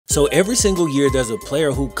So every single year there's a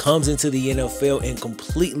player who comes into the NFL and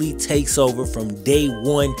completely takes over from day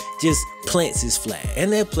one, just plants his flag.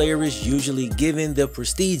 And that player is usually given the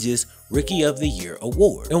prestigious Rookie of the Year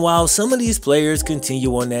award. And while some of these players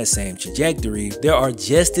continue on that same trajectory, there are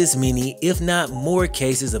just as many, if not more,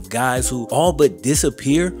 cases of guys who all but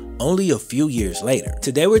disappear only a few years later.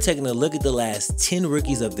 Today we're taking a look at the last 10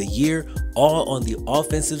 Rookies of the Year, all on the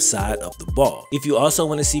offensive side of the ball. If you also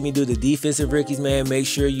want to see me do the defensive rookies, man, make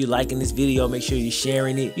sure you're liking this video, make sure you're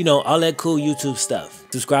sharing it, you know, all that cool YouTube stuff.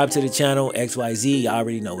 Subscribe to the channel, XYZ, you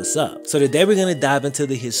already know what's up. So today we're going to dive into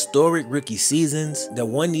the historic rookie seasons that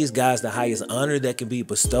won these guys the highest honor that can be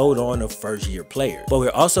bestowed on a first-year player. But we're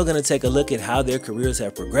also going to take a look at how their careers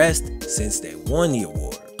have progressed since they won the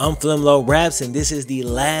award. I'm FlemLo Raps, and this is the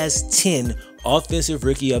last 10 Offensive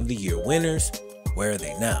Rookie of the Year winners. Where are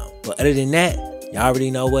they now? But other than that, y'all already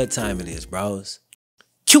know what time it is, bros.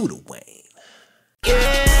 Cue the Wayne.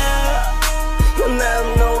 Yeah, you'll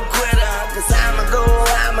never know quitter, 'cause I'ma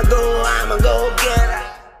go get her.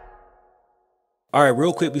 Alright,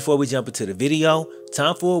 real quick before we jump into the video,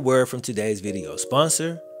 time for a word from today's video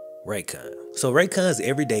sponsor, Raycon. So Raycon's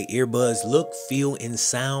everyday earbuds look, feel, and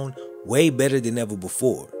sound way better than ever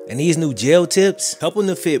before. And these new gel tips help them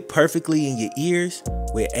to fit perfectly in your ears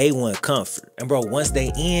with A1 comfort. And bro, once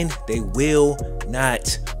they in, they will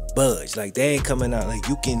not budge. Like, they ain't coming out. Like,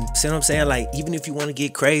 you can, see what I'm saying? Like, even if you want to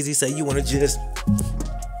get crazy, say you want to just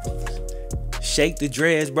shake the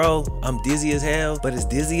dreads, bro, I'm dizzy as hell, but as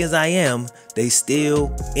dizzy as I am, they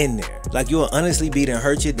still in there. Like, you'll honestly be to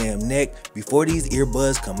hurt your damn neck before these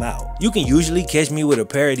earbuds come out. You can usually catch me with a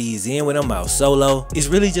pair of these in when I'm out solo. It's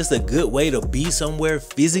really just a good way to be somewhere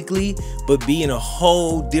physically, but be in a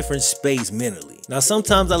whole different space mentally. Now,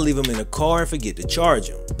 sometimes I leave them in the car and forget to charge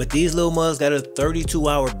them, but these little mugs got a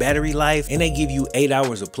 32-hour battery life, and they give you 8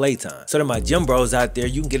 hours of playtime. So to my gym bros out there,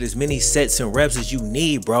 you can get as many sets and reps as you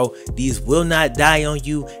need, bro. These will not die on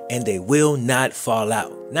you, and they will not fall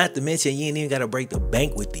out. Not to mention, you ain't even gotta break the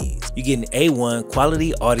bank with these. You're getting A1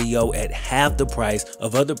 quality audio at half the price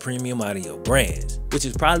of other premium audio brands, which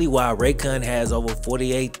is probably why Raycon has over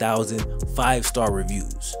 48,000 5-star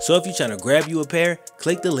reviews. So if you're trying to grab you a pair,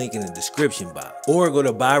 click the link in the description box, or go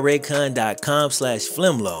to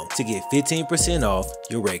buyraycon.com/FlemLo to get 15% off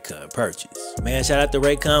your Raycon purchase. Man, shout out to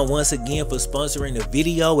Raycon once again for sponsoring the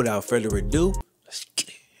video. Without further ado, let's get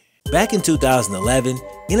it. Back in 2011,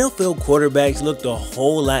 NFL quarterbacks looked a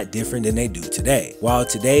whole lot different than they do today. While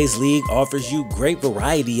today's league offers you great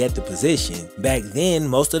variety at the position, back then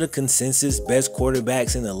most of the consensus best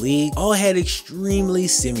quarterbacks in the league all had extremely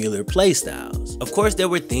similar play styles. Of course, there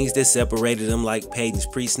were things that separated them, like Peyton's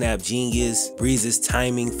pre-snap genius, Breeze's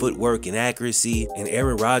timing, footwork, and accuracy, and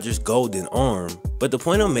Aaron Rodgers' golden arm. But the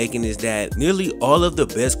point I'm making is that nearly all of the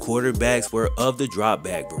best quarterbacks were of the drop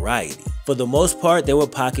back variety. For the most part, they were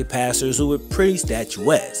pocket passers who were pretty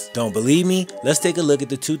statuesque. Don't believe me? Let's take a look at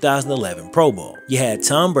the 2011 Pro Bowl. You had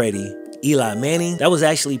Tom Brady, Eli Manning. That was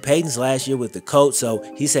actually Peyton's last year with the Colts, so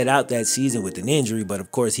he sat out that season with an injury, but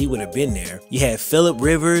of course he would have been there. You had Phillip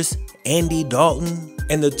Rivers, Andy Dalton,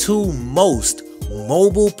 and the two most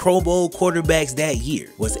mobile Pro Bowl quarterbacks that year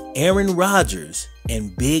was Aaron Rodgers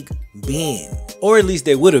and Big Ben. Or at least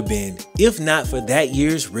they would have been, if not for that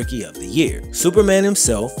year's Rookie of the Year, Superman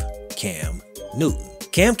himself, Cam Newton.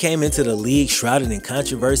 Cam came into the league shrouded in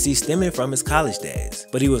controversy stemming from his college days,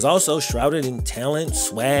 but he was also shrouded in talent,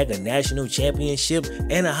 swag, a national championship,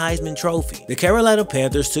 and a Heisman Trophy. The Carolina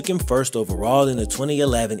Panthers took him first overall in the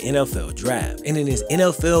 2011 NFL Draft, and in his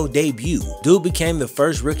NFL debut, dude became the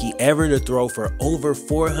first rookie ever to throw for over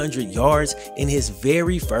 400 yards in his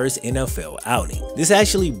very first NFL outing. This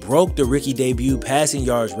actually broke the rookie debut passing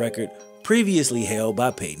yards record previously held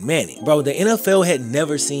by Peyton Manning. Bro, the NFL had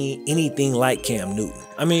never seen anything like Cam Newton.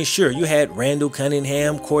 I mean, sure, you had Randall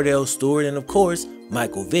Cunningham, Cordell Stewart, and of course,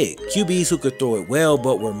 Michael Vick, QBs who could throw it well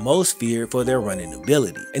but were most feared for their running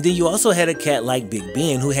ability. And then you also had a cat like Big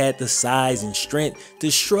Ben who had the size and strength to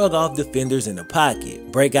shrug off defenders in the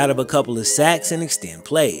pocket, break out of a couple of sacks, and extend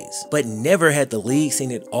plays. But never had the league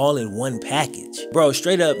seen it all in one package. Bro,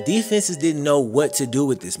 straight up, defenses didn't know what to do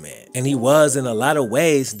with this man. And he was, in a lot of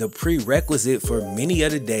ways, the prerequisite for many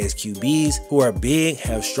of the day's QBs who are big,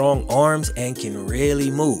 have strong arms, and can really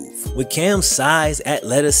move. With Cam's size,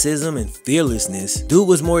 athleticism, and fearlessness, dude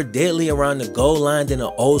was more deadly around the goal line than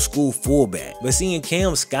an old school fullback. But seeing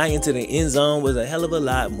Cam sky into the end zone was a hell of a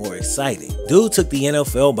lot more exciting. Dude took the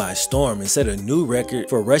NFL by storm and set a new record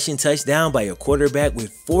for rushing touchdown by a quarterback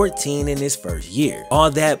with 14 in his first year.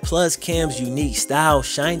 All that plus Cam's unique style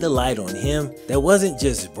shined a light on him that wasn't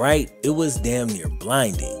just bright, it was damn near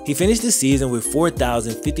blinding. He finished the season with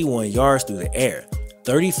 4,051 yards through the air,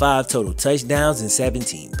 35 total touchdowns and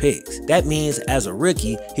 17 picks. That means as a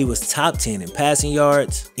rookie, he was top 10 in passing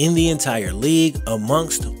yards in the entire league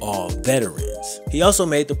amongst all veterans. He also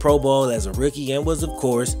made the Pro Bowl as a rookie and was of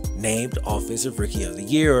course named Offensive Rookie of the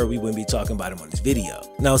Year, or we wouldn't be talking about him on this video.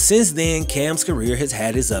 Now since then, Cam's career has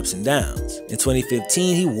had its ups and downs. In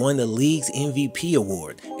 2015, he won the league's MVP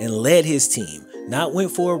award and led his team. Not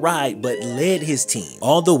went for a ride, but led his team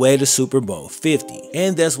all the way to Super Bowl 50.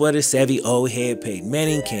 And that's where the savvy old head Peyton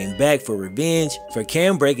Manning came back for revenge for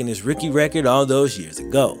Cam breaking his rookie record all those years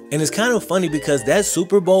ago. And it's kind of funny because that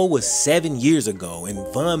Super Bowl was 7 years ago and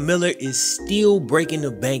Von Miller is still breaking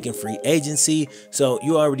the bank in free agency, so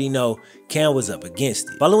you already know Cam was up against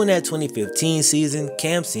it. Following that 2015 season,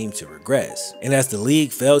 Cam seemed to regress. And as the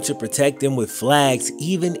league failed to protect him with flags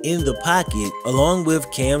even in the pocket, along with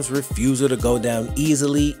Cam's refusal to go down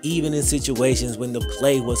easily even in situations when the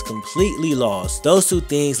play was completely lost, those two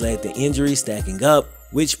things led to injuries stacking up,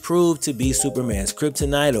 which proved to be Superman's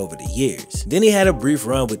kryptonite over the years. Then he had a brief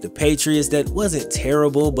run with the Patriots that wasn't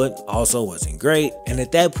terrible, but also wasn't great. And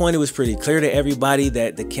at that point, it was pretty clear to everybody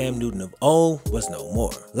that the Cam Newton of old was no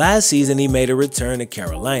more. Last season, he made a return to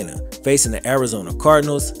Carolina, facing the Arizona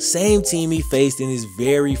Cardinals, same team he faced in his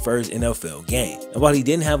very first NFL game. And while he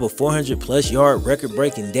didn't have a 400+ yard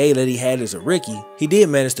record-breaking day that he had as a rookie, he did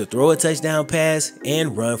manage to throw a touchdown pass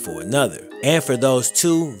and run for another. And for those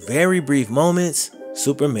two very brief moments,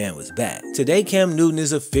 Superman was back. Today, Cam Newton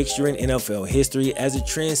is a fixture in NFL history as a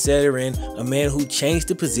trendsetter and a man who changed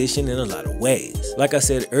the position in a lot of ways. Like I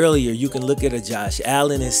said earlier, you can look at a Josh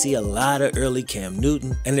Allen and see a lot of early Cam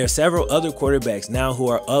Newton, and there are several other quarterbacks now who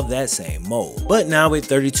are of that same mold. But now at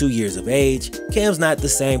 32 years of age, Cam's not the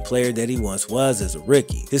same player that he once was as a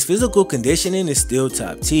rookie. His physical conditioning is still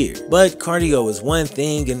top tier, but cardio is one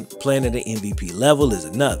thing and playing at the MVP level is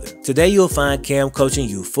another. Today, you'll find Cam coaching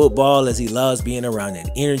youth football as he loves being around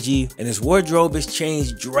that energy, and his wardrobe has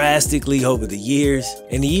changed drastically over the years,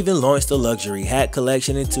 and he even launched a luxury hat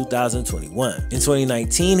collection in 2021. In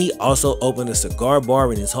 2019, he also opened a cigar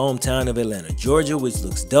bar in his hometown of Atlanta, Georgia, which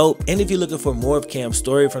looks dope. And if you're looking for more of Cam's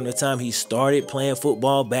story from the time he started playing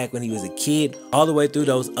football back when he was a kid, all the way through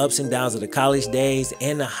those ups and downs of the college days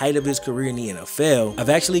and the height of his career in the NFL, I've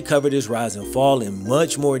actually covered his rise and fall in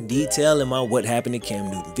much more detail in my What Happened to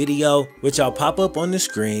Cam Newton video, which I'll pop up on the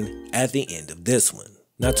screen at the end of this one.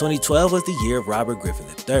 Now 2012 was the year of Robert Griffin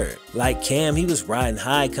III. Like Cam, he was riding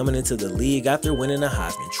high coming into the league after winning a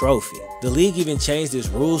Heisman Trophy. The league even changed its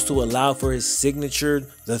rules to allow for his signature,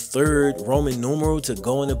 the third Roman numeral, to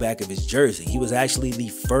go on the back of his jersey. He was actually the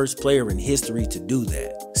first player in history to do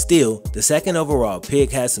that. Still, the second overall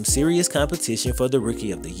pick had some serious competition for the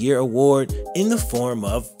Rookie of the Year award in the form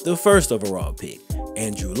of the first overall pick,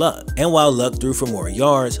 Andrew Luck. And while Luck threw for more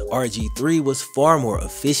yards, RG3 was far more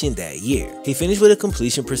efficient that year. He finished with a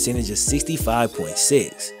completion percentage of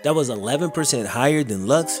 65.6. That was 11% higher than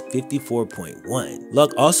Luck's 54.1.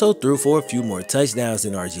 Luck also threw for a few more touchdowns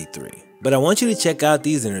than RG3. But I want you to check out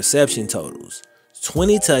these interception totals.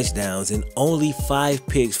 20 touchdowns and only 5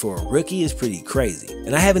 picks for a rookie is pretty crazy.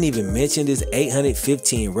 And I haven't even mentioned his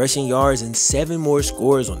 815 rushing yards and 7 more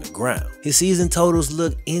scores on the ground. His season totals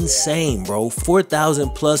look insane, bro.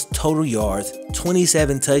 4,000 plus total yards,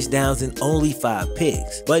 27 touchdowns, and only 5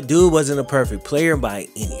 picks. But dude wasn't a perfect player by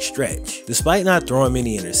any stretch. Despite not throwing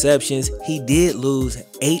many interceptions, he did lose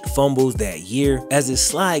 8 fumbles that year, as his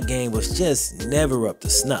slide game was just never up to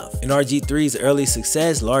snuff. And RG3's early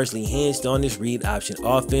success largely hinged on his read option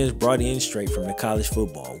offense brought in straight from the college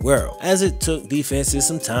football world, as it took defenses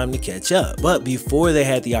some time to catch up. But before they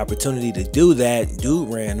had the opportunity to do that,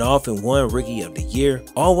 dude ran off and won Rookie of the Year,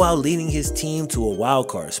 all while leading his team to a wild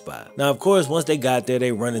card spot. Now, of course, once they got there,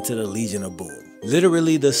 they run into the Legion of Boom.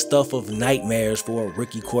 Literally the stuff of nightmares for a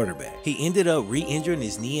rookie quarterback. He ended up re-injuring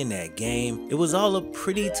his knee in that game. It was all a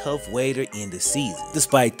pretty tough way to end the season.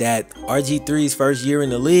 Despite that, RG3's first year in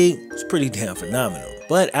the league was pretty damn phenomenal.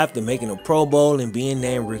 But after making a Pro Bowl and being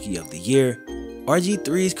named Rookie of the Year,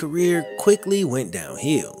 RG3's career quickly went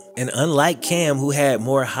downhill. And unlike Cam, who had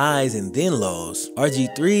more highs and then lows,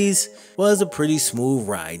 RG3's was a pretty smooth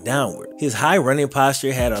ride downward. His high running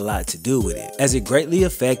posture had a lot to do with it, as it greatly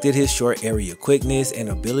affected his short area quickness and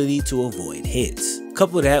ability to avoid hits.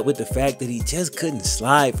 Couple that with the fact that he just couldn't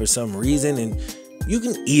slide for some reason, and you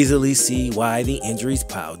can easily see why the injuries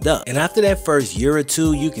piled up. And after that first year or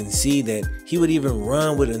two, you can see that he would even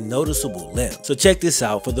run with a noticeable limp. So check this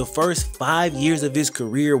out. For the first 5 years of his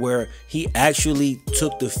career where he actually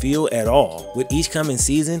took the field at all, with each coming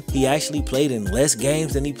season, he actually played in less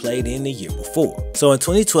games than he played in the year before. So in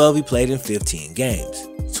 2012, he played in 15 games.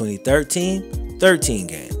 2013, 13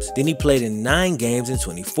 games. Then he played in 9 games in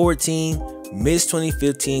 2014, missed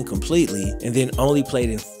 2015 completely, and then only played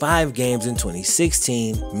in 5 games in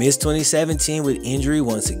 2016, missed 2017 with injury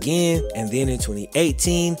once again, and then in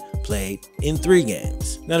 2018, played in 3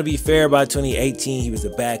 games. Now to be fair, by 2018 he was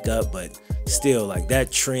a backup, but still, like,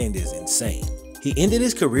 that trend is insane. He ended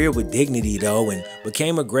his career with dignity though and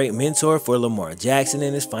became a great mentor for Lamar Jackson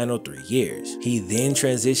in his final 3 years. He then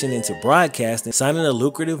transitioned into broadcasting, signing a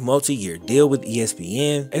lucrative multi-year deal with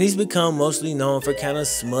ESPN, and he's become mostly known for kind of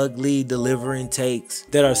smugly delivering takes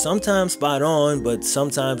that are sometimes spot on but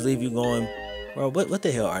sometimes leave you going, bro, what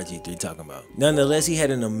the hell RG3 talking about? Nonetheless, he had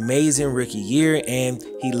an amazing rookie year and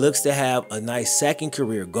he looks to have a nice second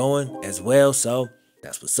career going as well, so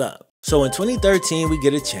that's what's up. So in 2013, we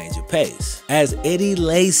get a change of pace, as Eddie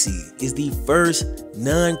Lacy is the first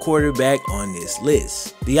non-quarterback on this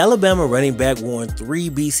list. The Alabama running back won 3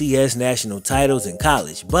 BCS national titles in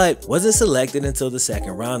college, but wasn't selected until the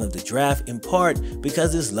 2nd round of the draft, in part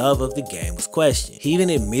because his love of the game was questioned. He even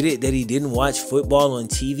admitted that he didn't watch football on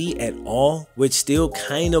TV at all, which still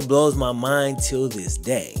kind of blows my mind till this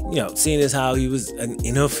day. You know, seeing as how he was an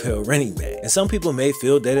NFL running back. And some people may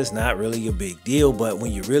feel that it's not really a big deal, but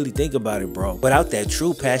when you really think about it, bro, without that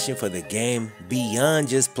true passion for the game beyond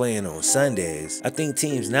just playing on Sundays, I think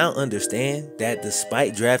teams now understand that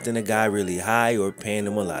despite drafting a guy really high or paying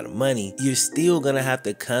him a lot of money, you're still gonna have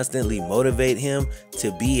to constantly motivate him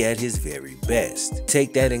to be at his very best.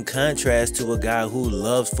 Take that in contrast to a guy who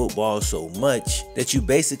loves football so much that you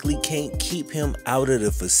basically can't keep him out of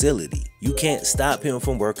the facility. You can't stop him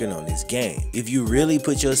from working on his game. If you really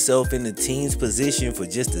put yourself in the team's position for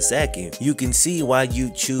just a second, you can see why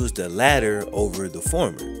you choose the latter over the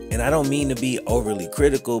former. And I don't mean to be overly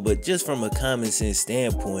critical, but just from a common sense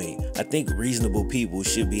standpoint, I think reasonable people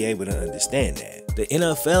should be able to understand that. The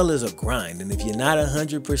NFL is a grind, and if you're not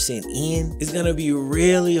 100% in, it's gonna be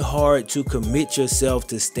really hard to commit yourself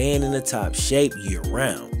to staying in the top shape year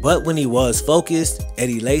round. But when he was focused,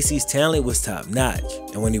 Eddie Lacy's talent was top notch,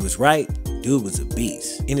 and when he was right, dude was a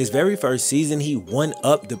beast. In his very first season, he won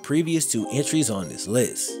up the previous 2 entries on this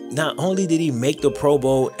list. Not only did he make the Pro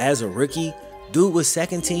Bowl as a rookie, dude was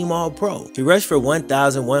 2nd team All-Pro. He rushed for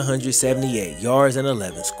 1,178 yards and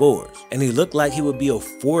 11 scores, and he looked like he would be a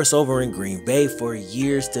force over in Green Bay for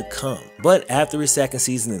years to come. But after his 2nd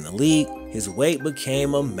season in the league, his weight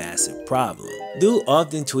became a massive problem. Dude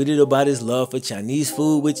often tweeted about his love for Chinese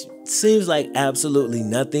food, which seems like absolutely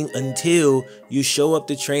nothing until you show up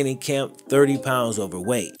to training camp 30 pounds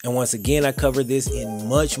overweight. And once again, I covered this in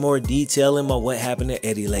much more detail in my What Happened to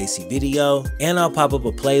Eddie Lacy video, and I'll pop up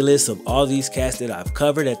a playlist of all these cats that I've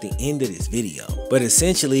covered at the end of this video. But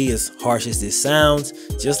essentially, as harsh as this sounds,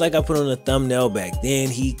 just like I put on the thumbnail back then,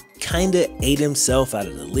 he kinda ate himself out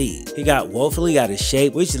of the league. He got woefully out of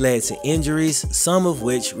shape, which led to injuries, some of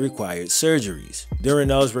which required surgeries. During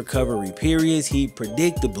those recovery periods, he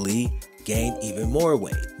predictably gained even more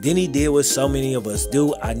weight. Then he did what so many of us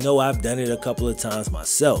do. I know I've done it a couple of times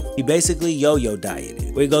myself. He basically yo-yo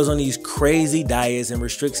dieted, where he goes on these crazy diets and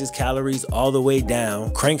restricts his calories all the way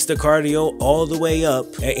down, cranks the cardio all the way up,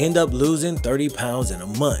 and end up losing 30 pounds in a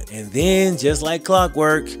month. And then, just like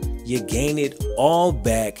clockwork, you gain it all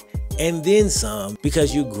back and then some,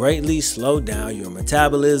 because you greatly slow down your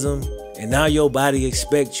metabolism, and now your body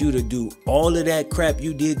expects you to do all of that crap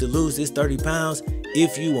you did to lose this 30 pounds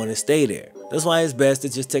if you want to stay there. That's why it's best to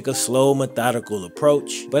just take a slow, methodical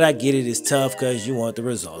approach, but I get it, it's tough because you want the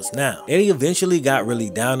results now. Eddie eventually got really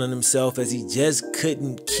down on himself as he just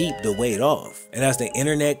couldn't keep the weight off. And as the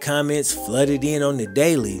internet comments flooded in on the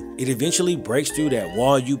daily, it eventually breaks through that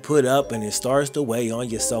wall you put up and it starts to weigh on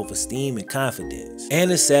your self-esteem and confidence.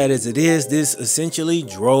 And as sad as it is, this essentially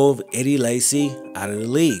drove Eddie Lacy out of the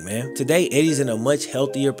league, man. Today, Eddie's in a much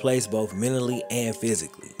healthier place both mentally and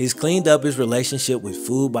physically. He's cleaned up his relationship with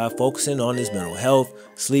food by focusing on his mental health,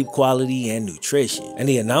 sleep quality, and nutrition. And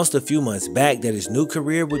he announced a few months back that his new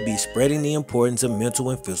career would be spreading the importance of mental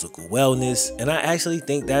and physical wellness, and I actually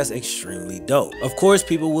think that's extremely dope. Of course,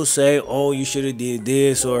 people will say, oh, you should have did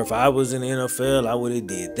this, or if I was in the NFL, I would have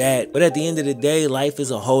did that. But at the end of the day, life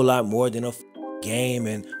is a whole lot more than a game,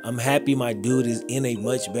 and I'm happy my dude is in a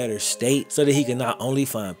much better state so that he can not only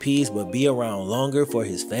find peace but be around longer for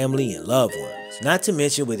his family and loved ones. Not to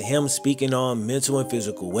mention, with him speaking on mental and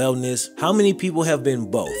physical wellness, how many people have been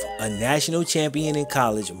both a national champion in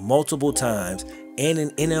college multiple times and an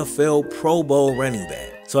NFL Pro Bowl running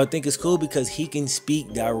back? So I think it's cool because he can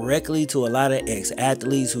speak directly to a lot of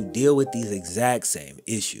ex-athletes who deal with these exact same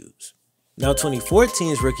issues. Now,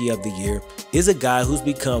 2014's Rookie of the Year is a guy who's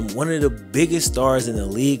become one of the biggest stars in the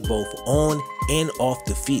league both on and off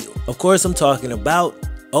the field. Of course, I'm talking about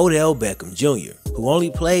Odell Beckham Jr., who only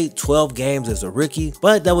played 12 games as a rookie,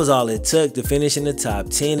 but that was all it took to finish in the top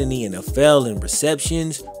 10 in the NFL in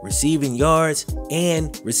receptions, receiving yards,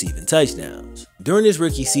 and receiving touchdowns. During his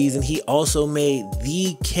rookie season, he also made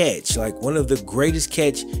the catch, like one of the greatest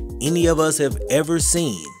catch any of us have ever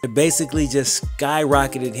seen. It basically just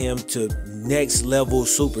skyrocketed him to next level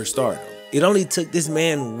superstardom. It only took this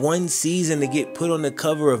man one season to get put on the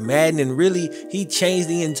cover of Madden, and really, he changed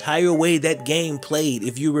the entire way that game played,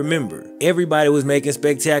 if you remember. Everybody was making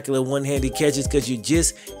spectacular one-handed catches because you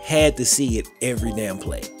just had to see it every damn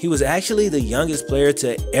play. He was actually the youngest player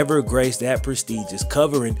to ever grace that prestigious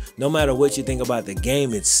cover, and no matter what you think about the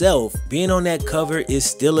game itself, being on that cover is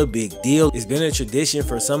still a big deal. It's been a tradition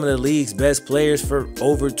for some of the league's best players for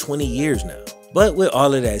over 20 years now. But with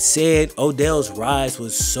all of that said, Odell's rise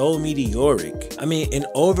was so meteoric. I mean, an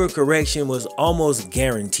overcorrection was almost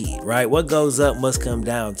guaranteed, right? What goes up must come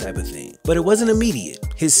down type of thing. But it wasn't immediate.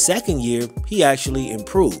 His second year, he actually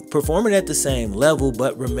improved, performing at the same level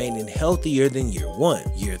but remaining healthier than year one.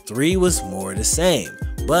 Year 3 was more the same,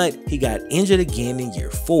 but he got injured again in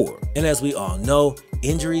year 4. And as we all know,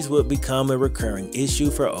 injuries would become a recurring issue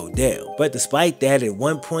for Odell. But despite that, at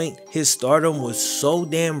one point, his stardom was so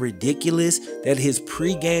damn ridiculous that his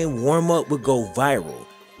pregame warm-up would go viral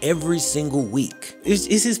every single week. It's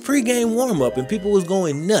his pregame warm-up and people was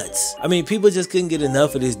going nuts. I mean, people just couldn't get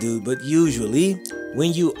enough of this dude, but usually,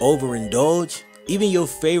 when you overindulge, even your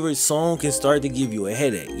favorite song can start to give you a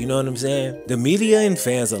headache, you know what I'm saying? The media and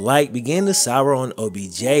fans alike began to sour on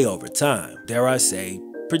OBJ over time, dare I say,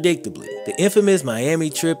 predictably. The infamous Miami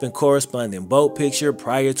trip and corresponding boat picture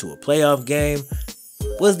prior to a playoff game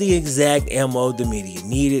was the exact ammo the media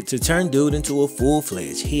needed to turn dude into a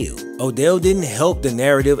full-fledged heel. Odell didn't help the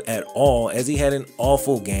narrative at all, as he had an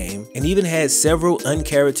awful game and even had several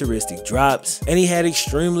uncharacteristic drops, and he had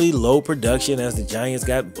extremely low production as the Giants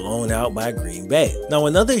got blown out by Green Bay. Now,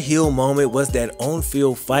 another heel moment was that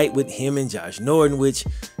on-field fight with him and Josh Norton, which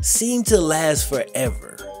seemed to last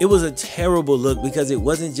forever. It was a terrible look because it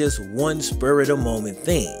wasn't just one spur of the moment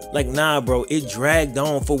thing. Like, nah bro, it dragged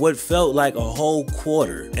on for what felt like a whole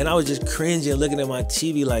quarter, and I was just cringing looking at my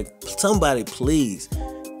TV like, somebody please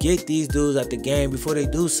get these dudes out the game before they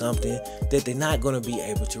do something that they're not going to be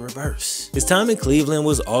able to reverse. His time in Cleveland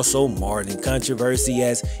was also marred in controversy,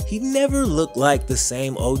 as he never looked like the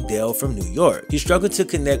same Odell from New York. He struggled to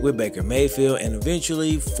connect with Baker Mayfield and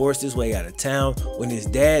eventually forced his way out of town when his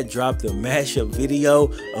dad dropped a mashup video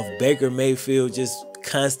of Baker Mayfield just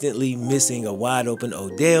constantly missing a wide open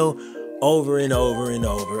Odell over and over and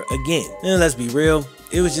over again. And let's be real,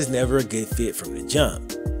 it was just never a good fit from the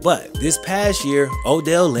jump. But this past year,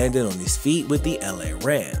 Odell landed on his feet with the LA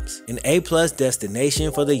Rams, an A+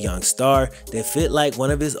 destination for the young star that fit like one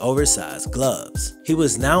of his oversized gloves. He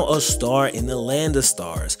was now a star in the land of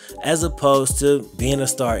stars, as opposed to being a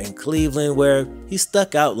star in Cleveland where he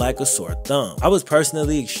stuck out like a sore thumb. I was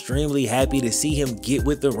personally extremely happy to see him get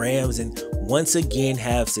with the Rams and once again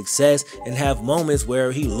have success and have moments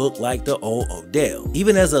where he looked like the old Odell.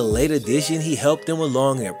 Even as a late addition, he helped them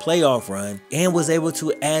along their playoff run and was able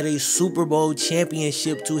to add a Super Bowl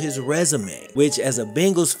championship to his resume, which as a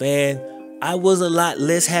Bengals fan, I was a lot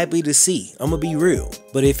less happy to see, I'm gonna be real.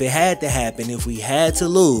 But if it had to happen, if we had to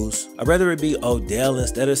lose, I'd rather it be Odell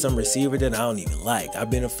instead of some receiver that I don't even like. I've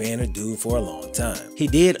been a fan of dude for a long time. He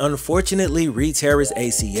did unfortunately re-tear his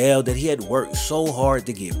ACL that he had worked so hard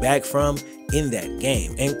to get back from in that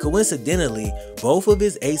game. And coincidentally, both of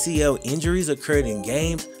his ACL injuries occurred in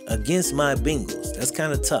games against my Bengals. That's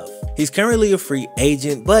kind of tough. He's currently a free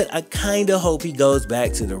agent, but I kinda hope he goes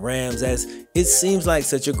back to the Rams, as it seems like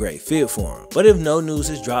such a great fit for him. But if no news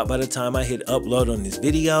is dropped by the time I hit upload on this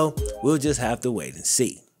video, we'll just have to wait and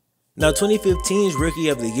see. Now, 2015's Rookie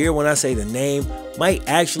of the Year, when I say the name, might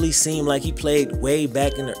actually seem like he played way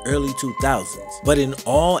back in the early 2000s. But in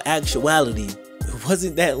all actuality, it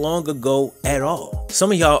wasn't that long ago at all.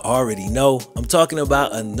 Some of y'all already know, I'm talking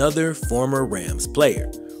about another former Rams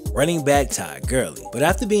player, running back Todd Gurley. But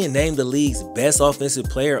after being named the league's best offensive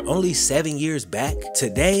player only 7 years back,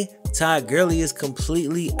 today, Todd Gurley is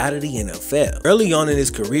completely out of the NFL. Early on in his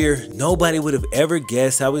career, nobody would have ever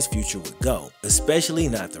guessed how his future would go, especially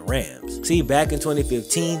not the Rams. See, back in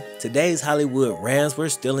 2015, today's Hollywood Rams were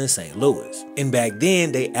still in St. Louis. And back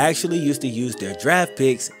then, they actually used to use their draft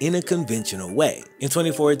picks in a conventional way. In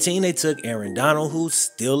 2014, they took Aaron Donald, who's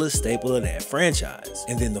still a staple of that franchise.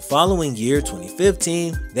 And then the following year,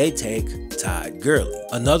 2015, they take Todd Gurley,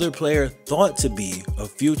 another player thought to be a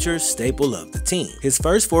future staple of the team. His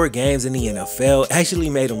first 4 games in the NFL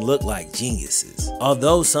actually made him look like geniuses.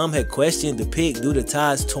 Although some had questioned the pick due to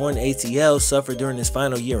Todd's torn ACL suffered during his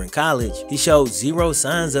final year in college, he showed zero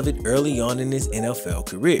signs of it early on in his NFL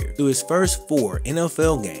career. Through his first 4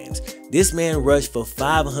 NFL games, this man rushed for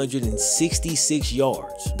 566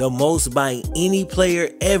 yards, the most by any player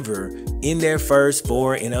ever in their first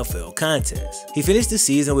 4 NFL contests. He finished the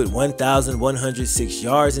season with 1,106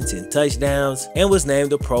 yards and 10 touchdowns and was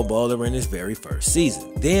named a Pro Bowler in his very first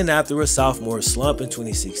season. Then after a sophomore slump in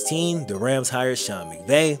 2016, the Rams hired Sean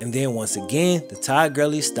McVay, and then once again, the Todd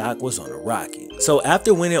Gurley stock was on a rocket. So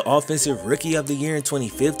after winning Offensive Rookie of the Year in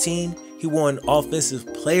 2015, he won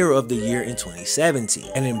Offensive Player of the Year in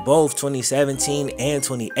 2017, and in both 2017 and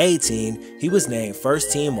 2018, he was named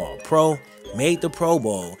First Team All-Pro, made the Pro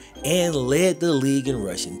Bowl, and led the league in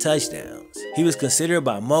rushing touchdowns. He was considered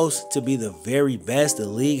by most to be the very best the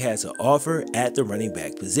league has to offer at the running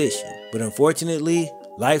back position, but unfortunately,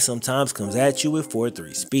 life sometimes comes at you with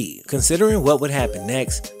 4.3 speed. Considering what would happen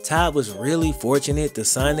next, Todd was really fortunate to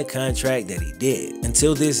sign the contract that he did.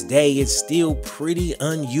 Until this day, it's still pretty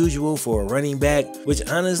unusual for a running back, which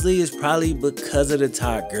honestly is probably because of the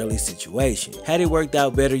Todd Gurley situation. Had it worked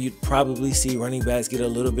out better, you'd probably see running backs get a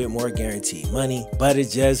little bit more guaranteed money, but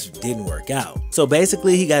it just didn't work out. So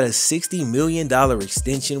basically, he got a $60 million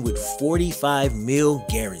extension with $45 million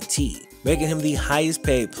guaranteed, making him the highest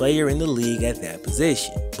paid player in the league at that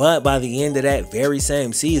position. But by the end of that very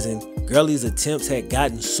same season, Gurley's attempts had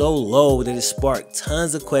gotten so low that it sparked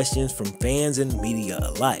tons of questions from fans and media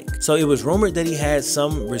alike. So it was rumored that he had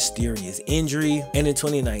some mysterious injury, and in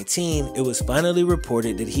 2019, it was finally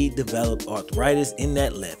reported that he developed arthritis in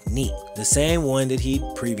that left knee, the same one that he'd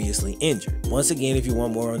previously injured. Once again, if you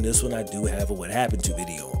want more on this one, I do have a What Happened To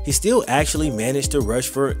video. He still actually managed to rush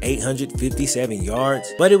for 857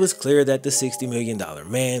 yards, but it was clear that the $60 million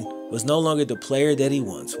man was no longer the player that he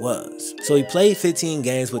once was. So he played 15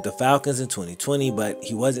 games with the Falcons in 2020, but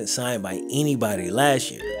he wasn't signed by anybody last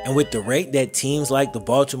year. And with the rate that teams like the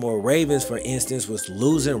Baltimore Ravens, for instance, was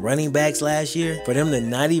losing running backs last year, for them to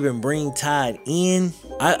not even bring Todd in,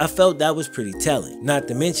 I felt that was pretty telling. Not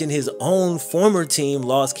to mention his own former team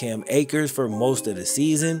lost Cam Akers for most of the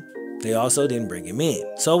season. They also didn't bring him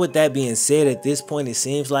in. So with that being said, at this point it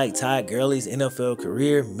seems like Todd Gurley's NFL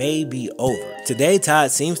career may be over. Today, Todd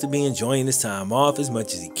seems to be enjoying his time off as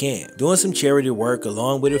much as he can, doing some charity work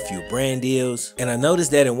along with a few brand deals. And I noticed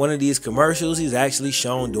that in one of these commercials, he's actually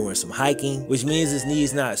shown doing some hiking, which means his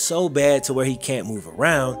knee's not so bad to where he can't move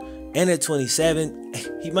around. And at 27,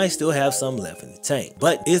 he might still have some left in the tank.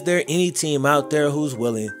 But is there any team out there who's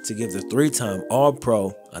willing to give the 3-time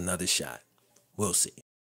All-Pro another shot? We'll see.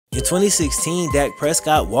 In 2016, Dak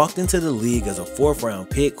Prescott walked into the league as a 4th-round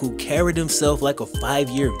pick who carried himself like a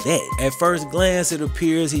 5-year vet. At first glance, it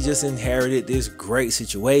appears he just inherited this great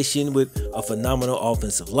situation with a phenomenal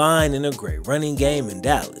offensive line and a great running game in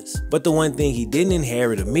Dallas. But the one thing he didn't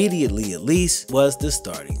inherit immediately, at least, was the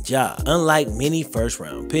starting job, unlike many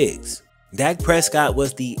 1st-round picks. Dak Prescott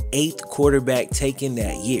was the 8th quarterback taken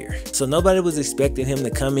that year, so nobody was expecting him to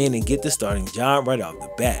come in and get the starting job right off the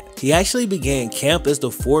bat. He actually began camp as the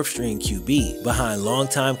 4th-string QB, behind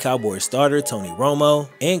longtime Cowboys starter Tony Romo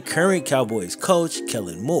and current Cowboys coach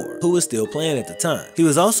Kellen Moore, who was still playing at the time. He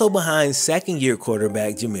was also behind 2nd-year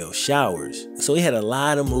quarterback Jamil Showers, so he had a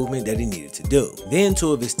lot of movement that he needed to do. Then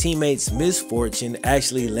 2 of his teammates' misfortune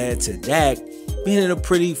actually led to Dak being in a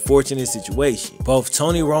pretty fortunate situation. Both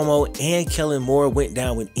Tony Romo and Kellen Moore went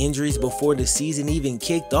down with injuries before the season even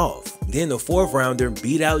kicked off. Then the 4th-rounder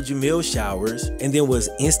beat out Jamil Showers and then was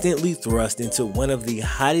instantly thrust into one of the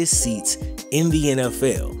hottest seats in the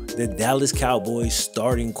NFL, the Dallas Cowboys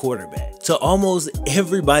starting quarterback. To almost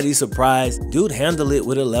everybody's surprise, dude handled it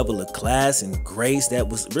with a level of class and grace that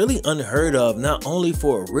was really unheard of, not only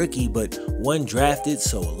for a rookie, but one drafted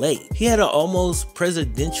so late. He had an almost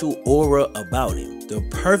presidential aura about him, the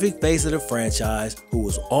perfect face of the franchise who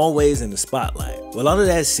was always in the spotlight. With all of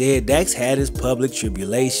that said, Dak's had his public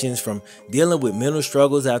tribulations, from dealing with mental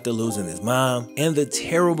struggles after losing his mom and the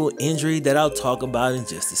terrible injury that I'll talk about in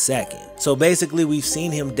just a second. So basically, we've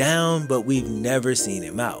seen him down, but we've never seen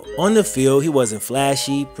him out. On the field, he wasn't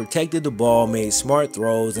flashy, protected the ball, made smart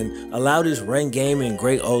throws, and allowed his run game and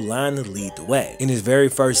great O-line to lead the way. In his very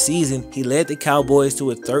first season, he led the Cowboys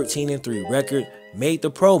to a 13-3 record, made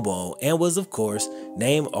the Pro Bowl, and was, of course,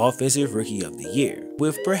 named Offensive Rookie of the Year.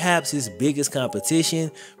 with perhaps his biggest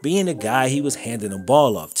competition being the guy he was handing the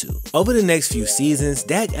ball off to. Over the next few seasons,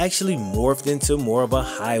 Dak actually morphed into more of a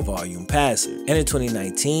high volume passer, and in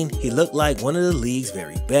 2019, he looked like one of the league's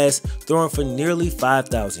very best, throwing for nearly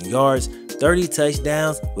 5,000 yards, 30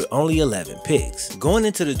 touchdowns with only 11 picks. Going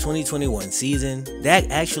into the 2021 season, Dak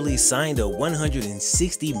actually signed a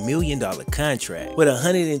 $160 million contract with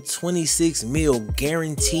 $126 million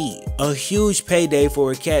guaranteed. A huge payday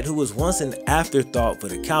for a cat who was once an afterthought for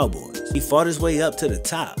the Cowboys. He fought his way up to the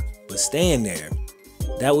top, but staying there,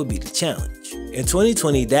 that would be the challenge. In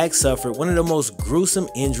 2020, Dak suffered one of the most gruesome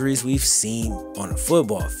injuries we've seen on a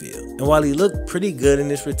football field. And while he looked pretty good in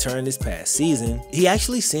his return this past season, he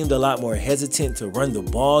actually seemed a lot more hesitant to run the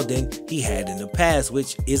ball than he had in the past,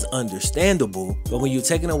 which is understandable. But when you're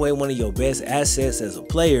taking away one of your best assets as a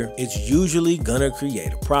player, it's usually gonna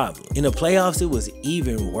create a problem. In the playoffs, it was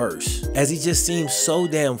even worse, as he just seemed so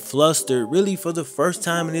damn flustered, really for the first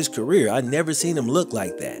time in his career. I'd never seen him look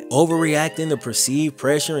like that. Overreacting to perceived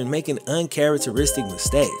pressure and making uncharacteristic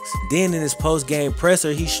mistakes. Then in his post-game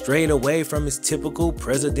presser, he strayed away from his typical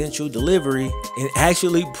presidential delivery and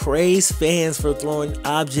actually praised fans for throwing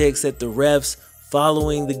objects at the refs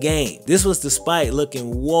following the game. This was despite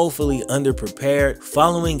looking woefully underprepared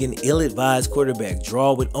following an ill-advised quarterback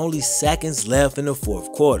draw with only seconds left in the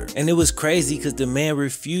fourth quarter. And it was crazy because the man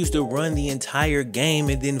refused to run the entire game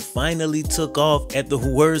and then finally took off at the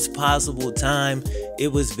worst possible time.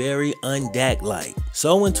 It was very un-Dak-like.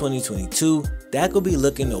 So in 2022, Dak will be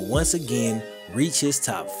looking to once again reach his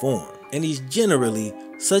top form. And he's generally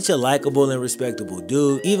such a likable and respectable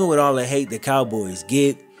dude. Even with all the hate the Cowboys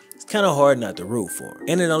get, it's kind of hard not to root for him.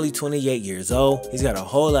 And at only 28 years old, he's got a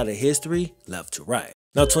whole lot of history left to write.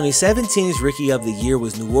 Now, 2017's Rookie of the Year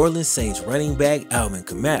was New Orleans Saints running back Alvin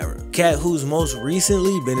Kamara, cat who's most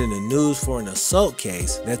recently been in the news for an assault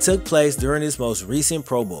case that took place during his most recent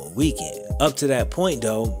Pro Bowl weekend. Up to that point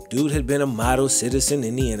though, dude had been a model citizen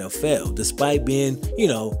in the NFL, despite being,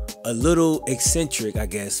 a little eccentric, I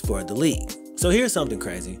guess, for the league. So here's something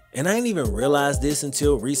crazy, and I didn't even realize this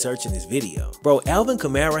until researching this video. Bro, Alvin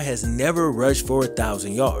Kamara has never rushed for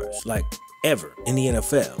 1,000 yards, like ever, in the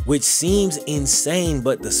NFL, which seems insane,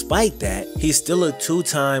 but despite that, he's still a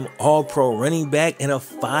 2-time All-Pro running back and a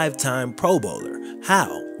 5-time Pro Bowler.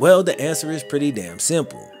 How? Well, the answer is pretty damn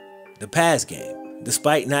simple. The pass game.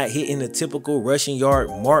 Despite not hitting the typical rushing yard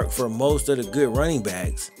mark for most of the good running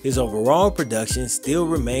backs, his overall production still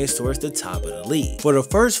remains towards the top of the league. For the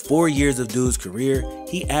first 4 years of dude's career,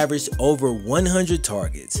 he averaged over 100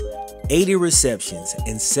 targets, 80 receptions,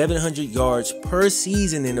 and 700 yards per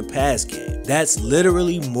season in the pass game. That's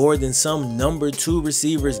literally more than some number 2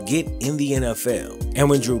 receivers get in the NFL. And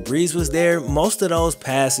when Drew Brees was there, most of those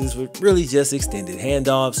passes were really just extended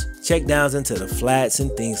handoffs, checkdowns into the flats,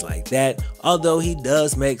 and things like that, although he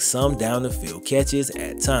does make some down the field catches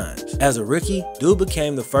at times. As a rookie, dude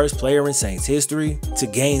became the first player in Saints history to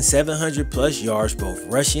gain 700 plus yards both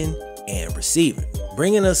rushing and receiving,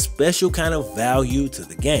 bringing a special kind of value to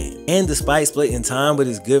the game. And despite splitting time with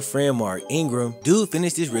his good friend Mark Ingram, dude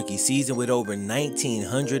finished his rookie season with over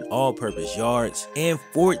 1,900 all-purpose yards and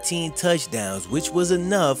 14 touchdowns, which was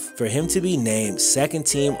enough for him to be named 2nd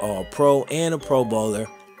team All-Pro and a Pro Bowler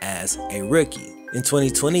as a rookie. In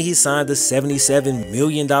 2020, he signed a $77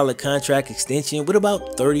 million contract extension with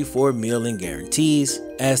about $34 million in guarantees,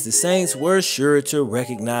 as the Saints were sure to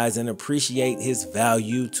recognize and appreciate his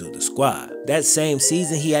value to the squad. That same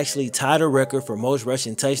season, he actually tied a record for most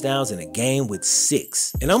rushing touchdowns in a game with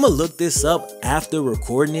 6. And I'm gonna look this up after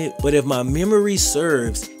recording it, but if my memory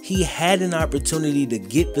serves, he had an opportunity to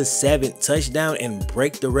get the 7th touchdown and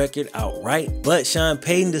break the record outright, but Sean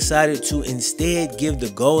Payton decided to instead give the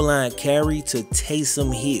goal line carry to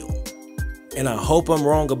Taysom Hill. And I hope I'm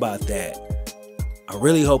wrong about that. I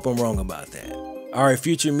really hope I'm wrong about that. Alright,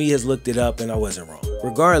 future me has looked it up and I wasn't wrong.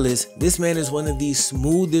 Regardless, this man is one of the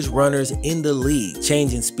smoothest runners in the league,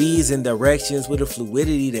 changing speeds and directions with a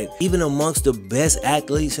fluidity that even amongst the best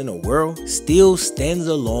athletes in the world still stands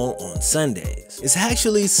alone on Sundays. It's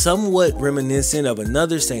actually somewhat reminiscent of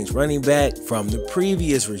another Saints running back from the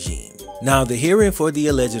previous regime. Now, the hearing for the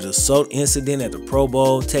alleged assault incident at the Pro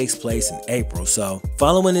Bowl takes place in April, so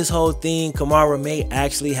following this whole thing, Kamara may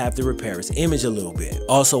actually have to repair his image a little bit.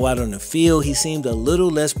 Also, out on the field, he seemed a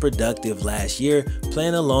little less productive last year,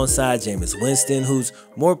 playing alongside Jameis Winston, who's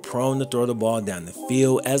more prone to throw the ball down the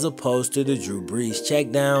field as opposed to the Drew Brees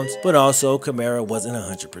checkdowns, but also Kamara wasn't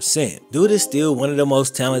 100%. Dude is still one of the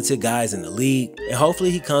most talented guys in the league, and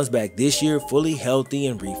hopefully he comes back this year fully healthy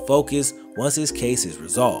and refocused once his case is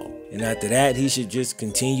resolved. And after that, he should just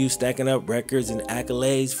continue stacking up records and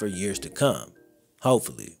accolades for years to come.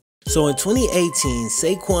 Hopefully. So in 2018,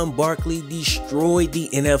 Saquon Barkley destroyed the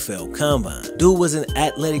NFL Combine. Dude was an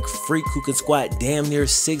athletic freak who could squat damn near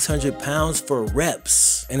 600 pounds for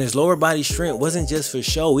reps. And his lower body strength wasn't just for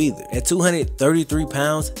show either. At 233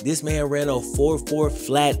 pounds, this man ran a 4.4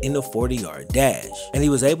 flat in the 40-yard dash. And he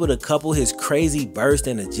was able to couple his crazy burst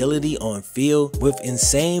and agility on field with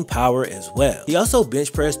insane power as well. He also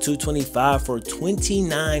bench pressed 225 for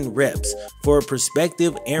 29 reps. For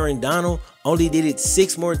perspective, Aaron Donald only did it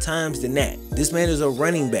 6 more times than that. This man is a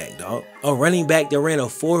running back, dog. A running back that ran a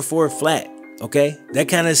 4.4 flat, okay? That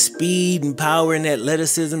kind of speed and power and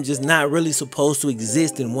athleticism just not really supposed to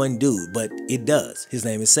exist in one dude, but it does. His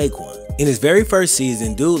name is Saquon. In his very first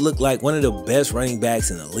season, dude looked like one of the best running backs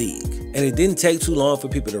in the league. And it didn't take too long for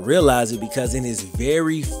people to realize it, because in his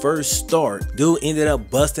very first start, dude ended up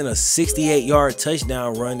busting a 68-yard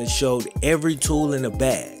touchdown run that showed every tool in the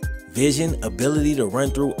bag. Vision, ability to run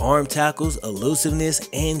through arm tackles, elusiveness,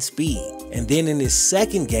 and speed. And then in his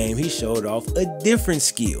second game, he showed off a different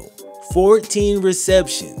skill. 14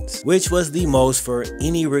 receptions, which was the most for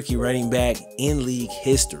any rookie running back in league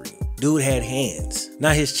history. Dude had hands.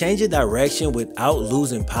 Now his change of direction without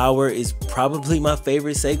losing power is probably my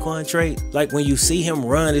favorite Saquon trait. Like when you see him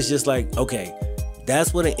run, it's just like, okay,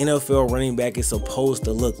 that's what an NFL running back is supposed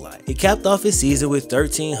to look like. He capped off his season with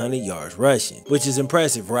 1,300 yards rushing, which is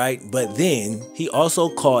impressive, right? But then he also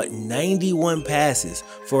caught 91 passes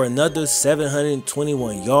for another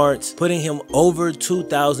 721 yards, putting him over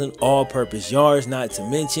 2,000 all-purpose yards, not to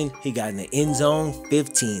mention he got in the end zone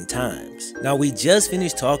 15 times. Now we just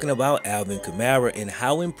finished talking about Alvin Kamara and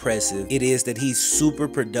how impressive it is that he's super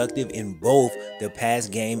productive in both the pass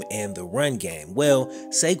game and the run game. Well,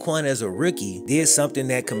 Saquon as a rookie did something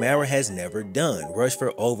that Kamara has never done, rushed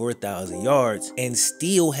for over 1,000 yards and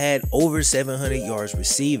still had over 700 yards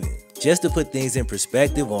receiving. Just to put things in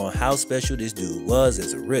perspective on how special this dude was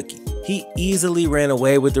as a rookie, he easily ran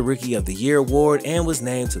away with the Rookie of the Year award and was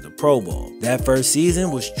named to the Pro Bowl. That first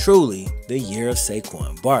season was truly the year of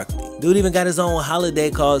Saquon Barkley. Dude even got his own holiday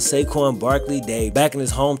called Saquon Barkley Day back in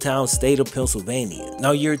his hometown state of Pennsylvania.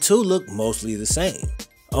 Now year 2 looked mostly the same.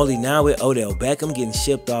 Only now with Odell Beckham getting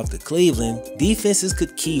shipped off to Cleveland, defenses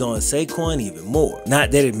could key on Saquon even more.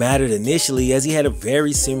 Not that it mattered initially, as he had a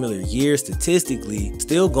very similar year statistically,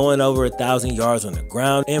 still going over 1,000 yards on the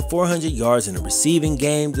ground and 400 yards in the receiving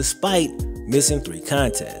game despite missing 3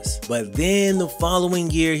 contests. But then the following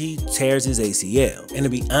year he tears his ACL, and to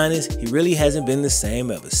be honest, he really hasn't been the same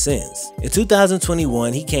ever since. In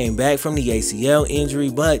 2021 he came back from the ACL injury,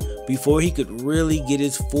 but before he could really get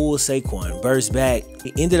his full Saquon burst back,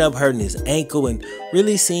 he ended up hurting his ankle and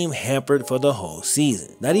really seemed hampered for the whole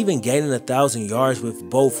season, not even gaining 1,000 yards with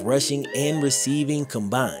both rushing and receiving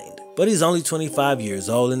combined. But he's only 25 years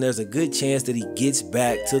old, and there's a good chance that he gets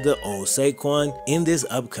back to the old Saquon in this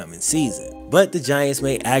upcoming season. But the Giants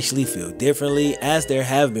may actually feel differently, as there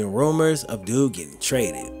have been rumors of dude getting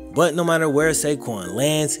traded. But no matter where Saquon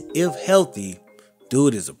lands, if healthy,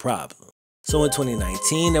 dude is a problem. So in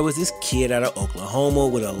 2019, there was this kid out of Oklahoma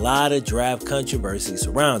with a lot of draft controversy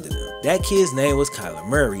surrounding him. That kid's name was Kyler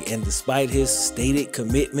Murray, and despite his stated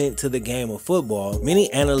commitment to the game of football,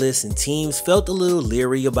 many analysts and teams felt a little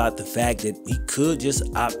leery about the fact that he could just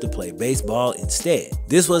opt to play baseball instead.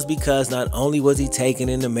 This was because not only was he taken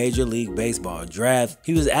in the Major League Baseball draft,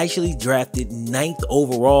 he was actually drafted 9th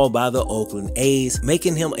overall by the Oakland A's,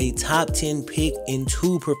 making him a top 10 pick in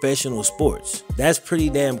 2 professional sports. That's pretty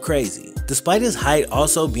damn crazy. Despite his height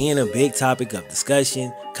also being a big topic of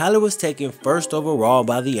discussion, Kyler was taken 1st overall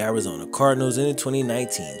by the Arizona Cardinals in the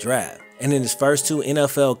 2019 draft. And in his first 2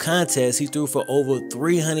 NFL contests, he threw for over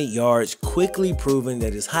 300 yards, quickly proving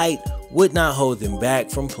that his height would not hold him back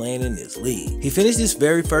from playing in this league. He finished his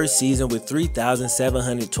very first season with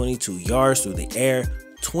 3,722 yards through the air,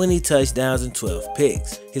 20 touchdowns and 12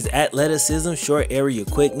 picks. His athleticism, short area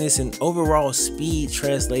quickness, and overall speed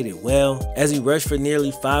translated well, as he rushed for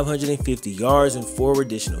nearly 550 yards and 4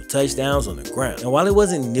 additional touchdowns on the ground. And while it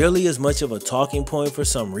wasn't nearly as much of a talking point for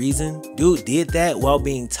some reason, dude did that while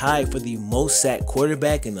being tied for the most sacked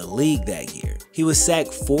quarterback in the league that year. He was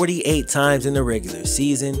sacked 48 times in the regular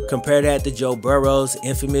season. Compare that to Joe Burrow's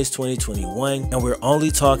infamous 2021, and we're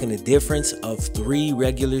only talking a difference of 3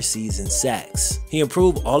 regular season sacks. He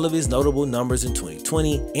improved all of his notable numbers in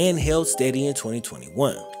 2020 and held steady in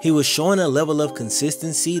 2021. He was showing a level of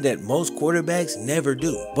consistency that most quarterbacks never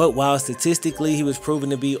do. But while statistically he was proven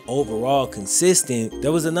to be overall consistent,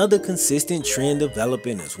 there was another consistent trend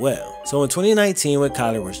developing as well. So in 2019, when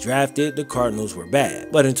Kyler was drafted, the Cardinals were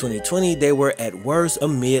bad. But in 2020, they were at worst a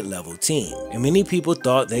mid-level team, and many people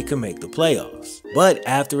thought they could make the playoffs. But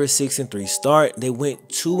after a 6-3 start, they went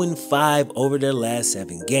 2-5 over their last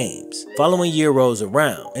 7 games. Following year rolls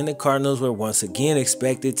around, and the Cardinals were once again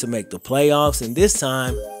expected to make the playoffs, and this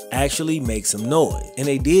time actually make some noise. And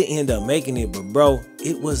they did end up making it, but bro,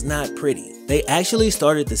 it was not pretty. They actually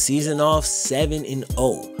started the season off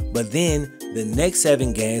 7-0, but then the next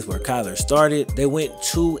 7 games where Kyler started, they went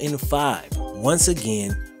 2-5. Once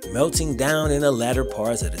again, melting down in the latter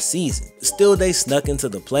parts of the season. Still, they snuck into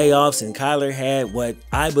the playoffs, and Kyler had what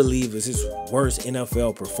I believe is his worst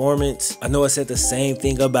NFL performance. I know I said the same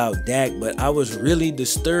thing about Dak, but I was really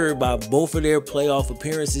disturbed by both of their playoff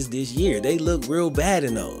appearances this year. They looked real bad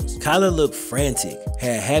in those. Kyler looked frantic,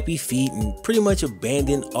 had happy feet, and pretty much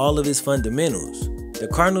abandoned all of his fundamentals. The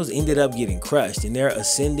Cardinals ended up getting crushed, and their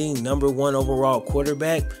ascending #1 overall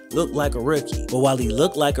quarterback looked like a rookie. But while he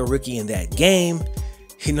looked like a rookie in that game,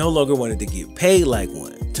 he no longer wanted to get paid like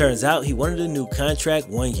one. Turns out he wanted a new contract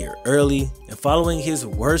 1 year early, and following his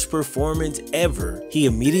worst performance ever, he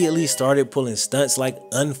immediately started pulling stunts like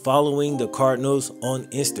unfollowing the Cardinals on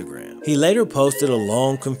Instagram. He later posted a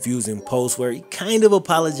long, confusing post where he kind of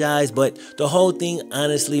apologized, but the whole thing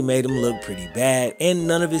honestly made him look pretty bad, and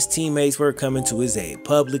none of his teammates were coming to his aid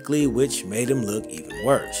publicly, which made him look even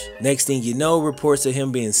worse. Next thing you know, reports of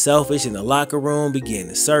him being selfish in the locker room began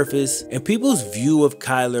to surface, and people's view of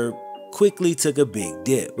Kyler quickly took a big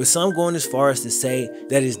dip, with some going as far as to say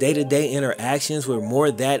that his day-to-day interactions were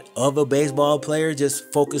more that of a baseball player,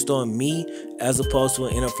 just focused on me, as opposed to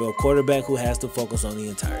an NFL quarterback who has to focus on the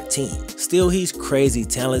entire team. Still, he's crazy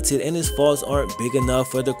talented, and his faults aren't big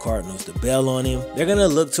enough for the Cardinals to bail on him. They're gonna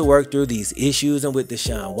look to work through these issues, and with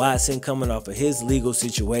Deshaun Watson coming off of his legal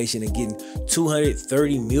situation and getting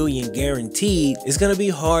 $230 million guaranteed, it's gonna be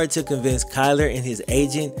hard to convince Kyler and his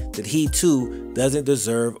agent that he too doesn't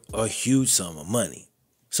deserve a huge sum of money.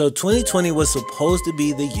 So 2020 was supposed to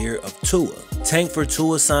be the year of Tua. Tank for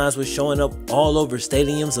Tua signs was showing up all over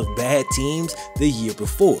stadiums of bad teams the year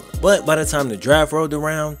before. But by the time the draft rolled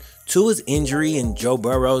around, Tua's injury and Joe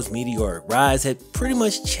Burrow's meteoric rise had pretty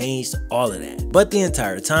much changed all of that. But the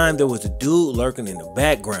entire time, there was a dude lurking in the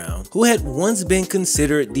background who had once been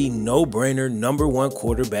considered the no-brainer #1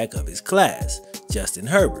 quarterback of his class, Justin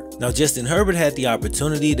Herbert. Now, Justin Herbert had the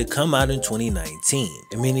opportunity to come out in 2019,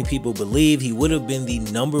 and many people believe he would have been the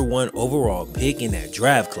 #1 overall pick in that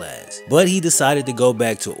draft class. But he decided to go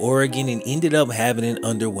back to Oregon and ended up having an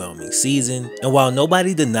underwhelming season. And while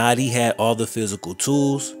nobody denied he had all the physical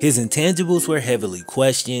tools, his intangibles were heavily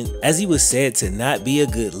questioned, as he was said to not be a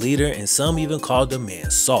good leader, and some even called the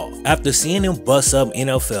man soft. After seeing him bust up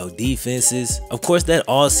NFL defenses, of course that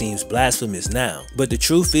all seems blasphemous now, but the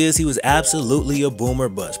truth is he was absolutely a boomer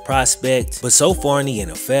bust prospect. But so far in the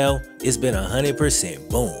NFL, it's been 100%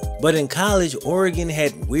 boom. But in college, Oregon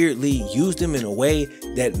had weirdly used him in a way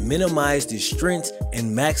that minimized his strengths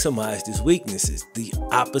and maximized his weaknesses, the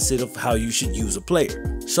opposite of how you should use a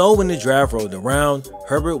player. So when the draft rolled around,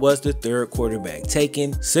 Herbert was the 3rd quarterback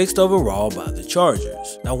taken, 6th overall by the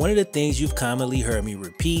Chargers. Now, one of the things you've commonly heard me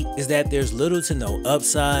repeat is that there's little to no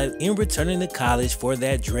upside in returning to college for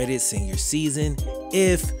that dreaded senior season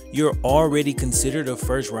if you're already considered a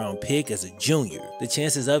 1st-round pick as a junior. The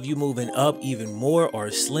chances of you moving up even more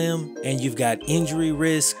are slim, and you've got injury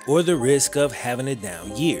risk or the risk of having a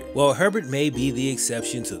down year. Well, Herbert may be the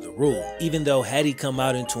exception to the rule, even though had he come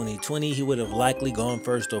out in 2020, he would have likely gone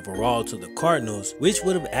 1st overall to the Cardinals, which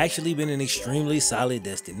would have actually been an extremely solid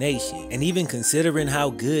destination. And even considering how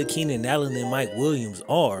good Keenan Allen and Mike Williams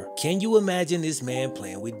are, can you imagine this man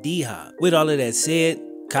playing with D-Hop? With all of that said,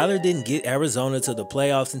 Kyler didn't get Arizona to the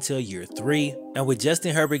playoffs until year 3, and with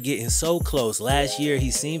Justin Herbert getting so close last year, he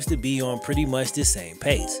seems to be on pretty much the same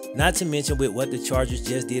pace. Not to mention with what the Chargers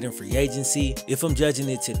just did in free agency, if I'm judging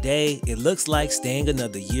it today, it looks like staying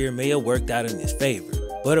another year may have worked out in his favor.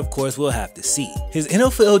 But of course, we'll have to see. His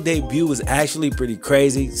NFL debut was actually pretty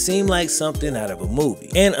crazy, seemed like something out of a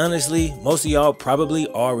movie. And honestly, most of y'all probably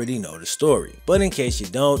already know the story. But in case you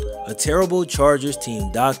don't, a terrible Chargers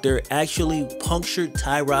team doctor actually punctured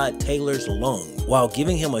Tyrod Taylor's lung while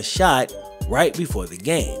giving him a shot right before the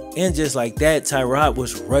game. And just like that, Tyrod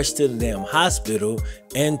was rushed to the damn hospital,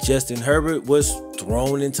 and Justin Herbert was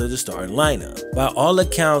thrown into the starting lineup. By all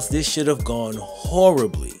accounts, this should have gone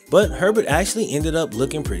horribly, but Herbert actually ended up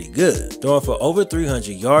looking pretty good, throwing for over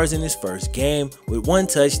 300 yards in his first game with 1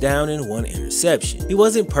 touchdown and 1 interception. He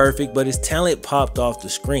wasn't perfect, but his talent popped off the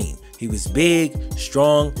screen. He was big,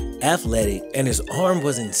 strong, athletic, and his arm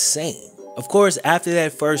was insane. Of course, after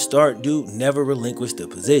that first start, dude never relinquished the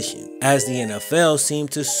position, as the NFL seemed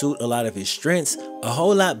to suit a lot of his strengths a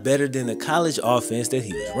whole lot better than the college offense that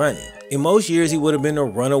he was running. In most years, he would have been a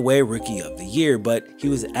runaway rookie of the year, but he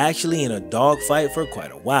was actually in a dogfight for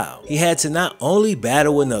quite a while. He had to not only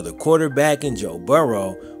battle another quarterback in Joe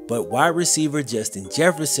Burrow, but wide receiver Justin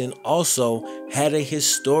Jefferson also had a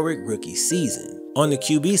historic rookie season. On the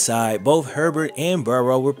QB side, both Herbert and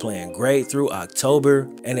Burrow were playing great through October,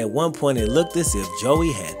 and at one point it looked as if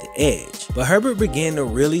Joey had the edge. But Herbert began to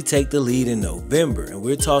really take the lead in November, and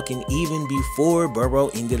we're talking even before Burrow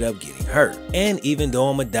ended up getting hurt. And even though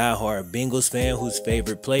I'm a diehard Bengals fan whose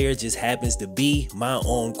favorite player just happens to be my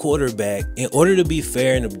own quarterback, in order to be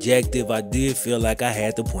fair and objective, I did feel like I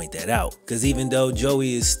had to point that out. Because even though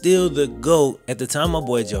Joey is still the GOAT, at the time my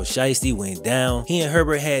boy Joe Shiesty went down, he and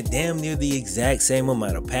Herbert had damn near the exact same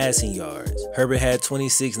amount of passing yards. Herbert had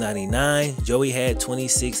 2699, Joey had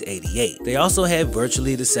 2688. They also had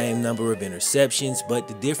virtually the same number of interceptions, but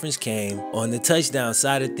the difference came on the touchdown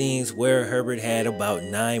side of things, where Herbert had about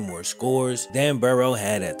 9 more scores than Burrow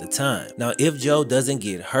had at the time. Now, if Joe doesn't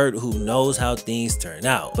get hurt, who knows how things turn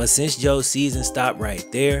out. But since Joe's season stopped right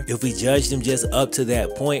there, if we judged him just up to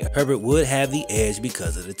that point, Herbert would have the edge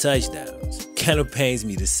because of the touchdowns. Kind of pains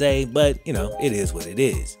me to say, but you know, it is what it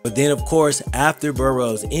is. But then of course, after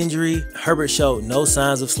Burrow's injury, Herbert showed no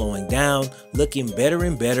signs of slowing down, looking better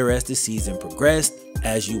and better as the season progressed,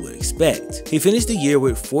 as you would expect. He finished the year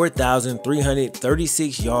with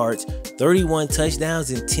 4,336 yards, 31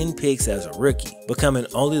 touchdowns, and 10 picks as a rookie, becoming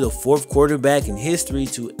only the 4th quarterback in history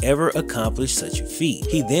to ever accomplish such a feat.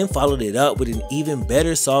 He then followed it up with an even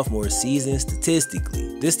better sophomore season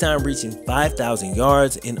statistically, this time reaching 5,000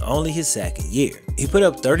 yards in only his 2nd year. He put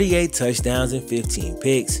up 38 touchdowns and 15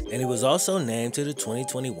 picks, and he was also named to the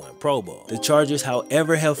 2021 Pro Bowl. The Chargers,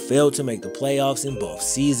 however, have failed to make the playoffs in both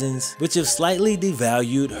seasons, which have slightly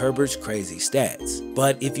devalued Herbert's crazy stats.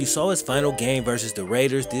 But if you saw his final game versus the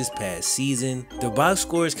Raiders this past season, the box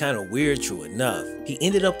score is kind of weird, true enough. He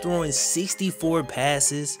ended up throwing 64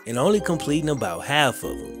 passes and only completing about half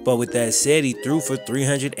of them. But with that said, he threw for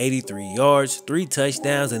 383 yards, 3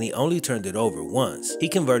 touchdowns, and he only turned it over once. He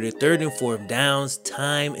converted 3rd and 4th downs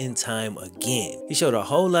time and time again. He showed a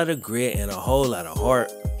whole lot of grit and a whole lot of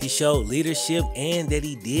heart. He showed leadership and that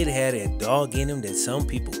he did have that dog in him that some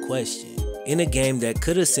people question, in a game that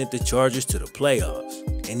could have sent the Chargers to the playoffs.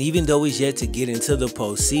 And even though he's yet to get into the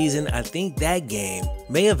postseason, I think that game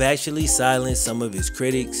may have actually silenced some of his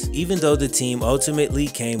critics, even though the team ultimately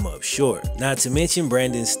came up short. Not to mention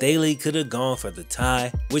Brandon Staley could have gone for the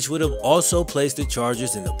tie, which would have also placed the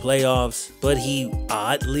Chargers in the playoffs, but he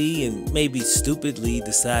oddly and maybe stupidly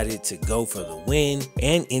decided to go for the win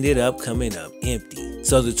and ended up coming up empty.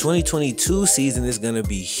 So the 2022 season is going to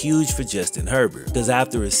be huge for Justin Herbert, because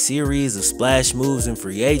after a series of splash moves in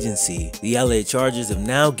free agency, the LA Chargers have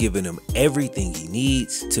now given him everything he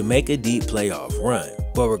needs to make a deep playoff run.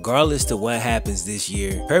 But regardless to what happens this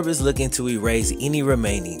year, Herbert's looking to erase any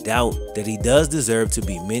remaining doubt that he does deserve to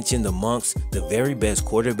be mentioned amongst the very best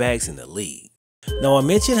quarterbacks in the league. Now, I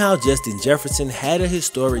mentioned how Justin Jefferson had a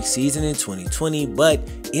historic season in 2020, but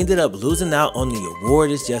ended up losing out on the award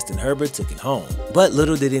as Justin Herbert took it home. But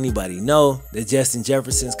little did anybody know that Justin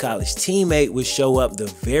Jefferson's college teammate would show up the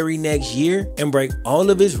very next year and break all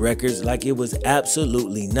of his records like it was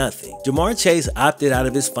absolutely nothing. Jamar Chase opted out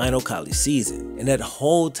of his final college season, and that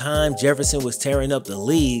whole time Jefferson was tearing up the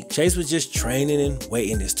league, Chase was just training and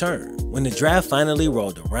waiting his turn. When the draft finally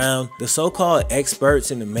rolled around, the so-called experts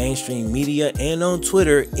in the mainstream media and on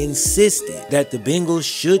Twitter insisted that the Bengals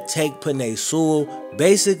should take Penei Sewell,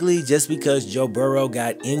 basically just because Joe Burrow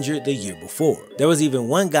got injured the year before. There was even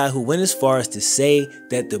one guy who went as far as to say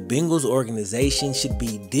that the Bengals organization should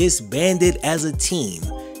be disbanded as a team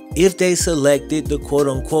if they selected the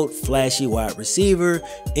quote-unquote flashy wide receiver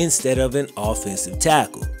instead of an offensive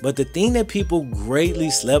tackle. But the thing that people greatly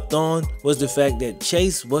slept on was the fact that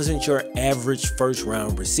Chase wasn't your average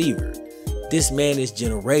first-round receiver. This man is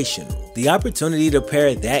generational. The opportunity to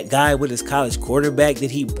pair that guy with his college quarterback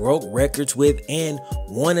that he broke records with and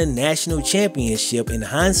won a national championship, in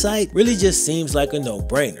hindsight, really just seems like a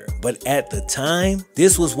no-brainer. But at the time,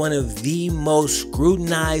 this was one of the most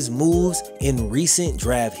scrutinized moves in recent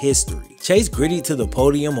draft history. Chase gritted to the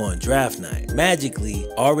podium on draft night, magically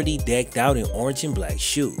already decked out in orange and black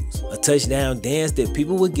shoes. A touchdown dance that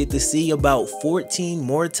people would get to see about 14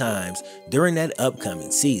 more times during that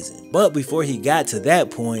upcoming season. But before he got to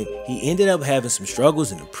that point, he ended up having some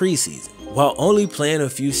struggles in the preseason. While only playing a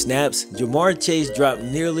few snaps, Jamar Chase dropped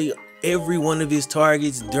nearly every one of his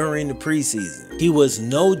targets during the preseason. He was,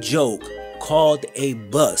 no joke, called a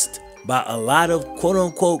bust by a lot of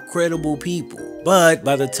quote-unquote credible people. But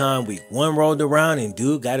by the time week 1 rolled around and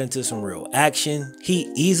dude got into some real action,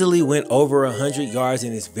 he easily went over 100 yards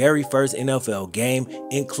in his very first NFL game,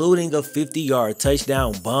 including a 50-yard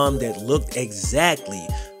touchdown bomb that looked exactly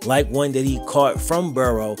like one that he caught from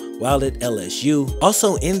Burrow while at LSU.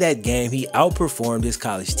 Also in that game, he outperformed his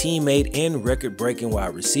college teammate and record-breaking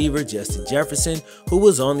wide receiver Justin Jefferson, who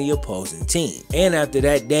was on the opposing team. And after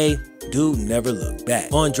that day, dude never looked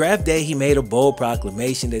back. On draft day, he made a bold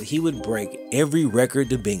proclamation that he would break every record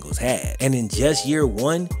the Bengals had. And in just year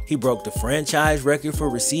 1, he broke the franchise record for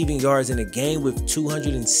receiving yards in a game with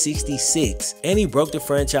 266. And he broke the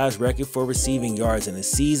franchise record for receiving yards in a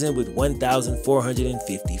season with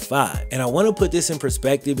 1,455. And I want to put this in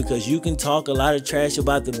perspective because you can talk a lot of trash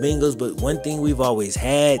about the Bengals, but one thing we've always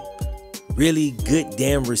had, really good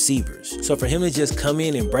damn receivers. So for him to just come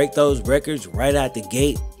in and break those records right out the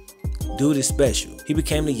gate, dude is special. He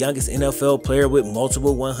became the youngest NFL player with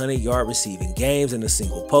multiple 100-yard receiving games in a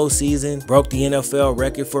single postseason, broke the NFL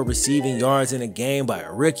record for receiving yards in a game by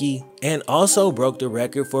a rookie, and also broke the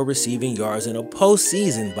record for receiving yards in a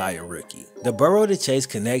postseason by a rookie. The Burrow to Chase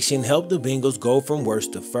connection helped the Bengals go from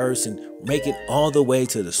worst to first and make it all the way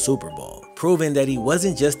to the Super Bowl, proving that he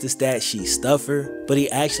wasn't just a stat sheet stuffer, but he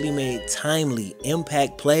actually made timely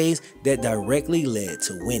impact plays that directly led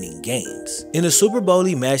to winning games. In the Super Bowl,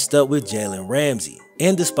 he matched up with Jalen Ramsey.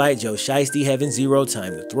 And despite Joe Shiesty having zero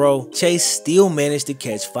time to throw, Chase still managed to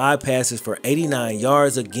catch 5 passes for 89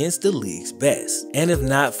 yards against the league's best. And if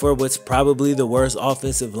not for what's probably the worst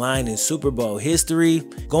offensive line in Super Bowl history,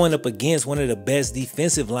 going up against one of the best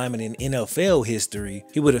defensive linemen in NFL history,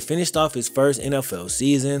 he would have finished off his first NFL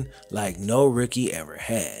season like no rookie ever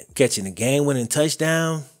had, catching a game-winning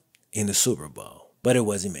touchdown in the Super Bowl. But it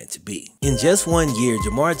wasn't meant to be. In just 1 year,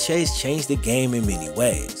 Ja'Marr Chase changed the game in many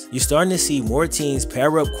ways. You're starting to see more teams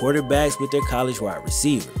pair up quarterbacks with their college wide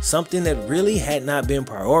receivers, something that really had not been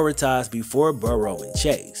prioritized before Burrow and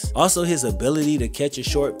Chase. Also, his ability to catch a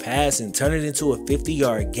short pass and turn it into a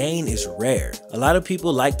 50-yard gain is rare. A lot of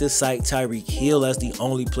people like to cite Tyreek Hill as the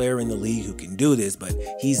only player in the league who can do this, but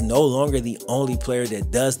he's no longer the only player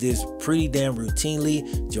that does this pretty damn routinely.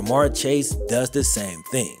 Ja'Marr Chase does the same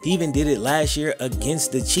thing. He even did it last year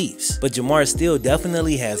against the Chiefs. But Ja'Marr still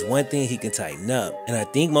definitely has one thing he can tighten up, and I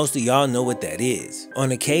think most of y'all know what that is.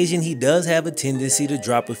 On occasion, he does have a tendency to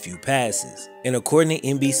drop a few passes. And according to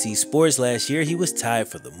NBC Sports last year, he was tied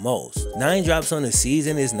for the most. 9 drops on the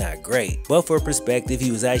season is not great, but for perspective,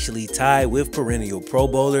 he was actually tied with perennial Pro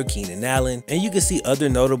Bowler Keenan Allen, and you can see other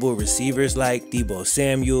notable receivers like Deebo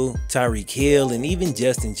Samuel, Tyreek Hill, and even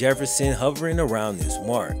Justin Jefferson hovering around this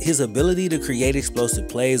mark. His ability to create explosive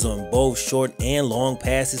plays on both short and long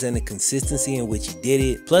passes and the consistency in which he did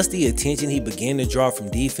it, plus the attention he began to draw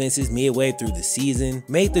from defenses midway through the season,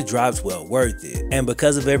 made the drops well worth it. And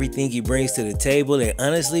because of everything he brings to the table, they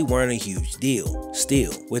honestly weren't a huge deal.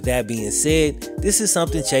 Still, with that being said, this is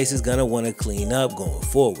something Chase is gonna want to clean up going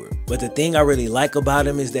forward. But the thing I really like about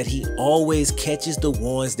him is that he always catches the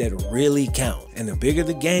ones that really count. And the bigger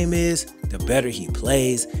the game is, the better he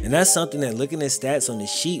plays. And that's something that looking at stats on the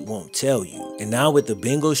sheet won't tell you. And now with the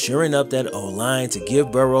Bengals shoring up that O-line to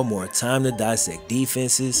give Burrow more time to dissect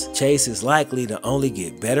defenses, Chase is likely to only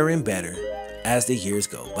get better and better as the years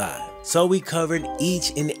go by. So we covered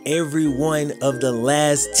each and every one of the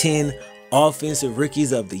last 10 offensive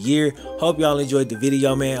rookies of the year. Hope y'all enjoyed the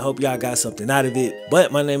video, man. Hope y'all got something out of it.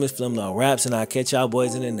 But my name is FlemLo Raps, and I'll catch y'all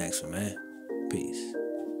boys in the next one, man. Peace.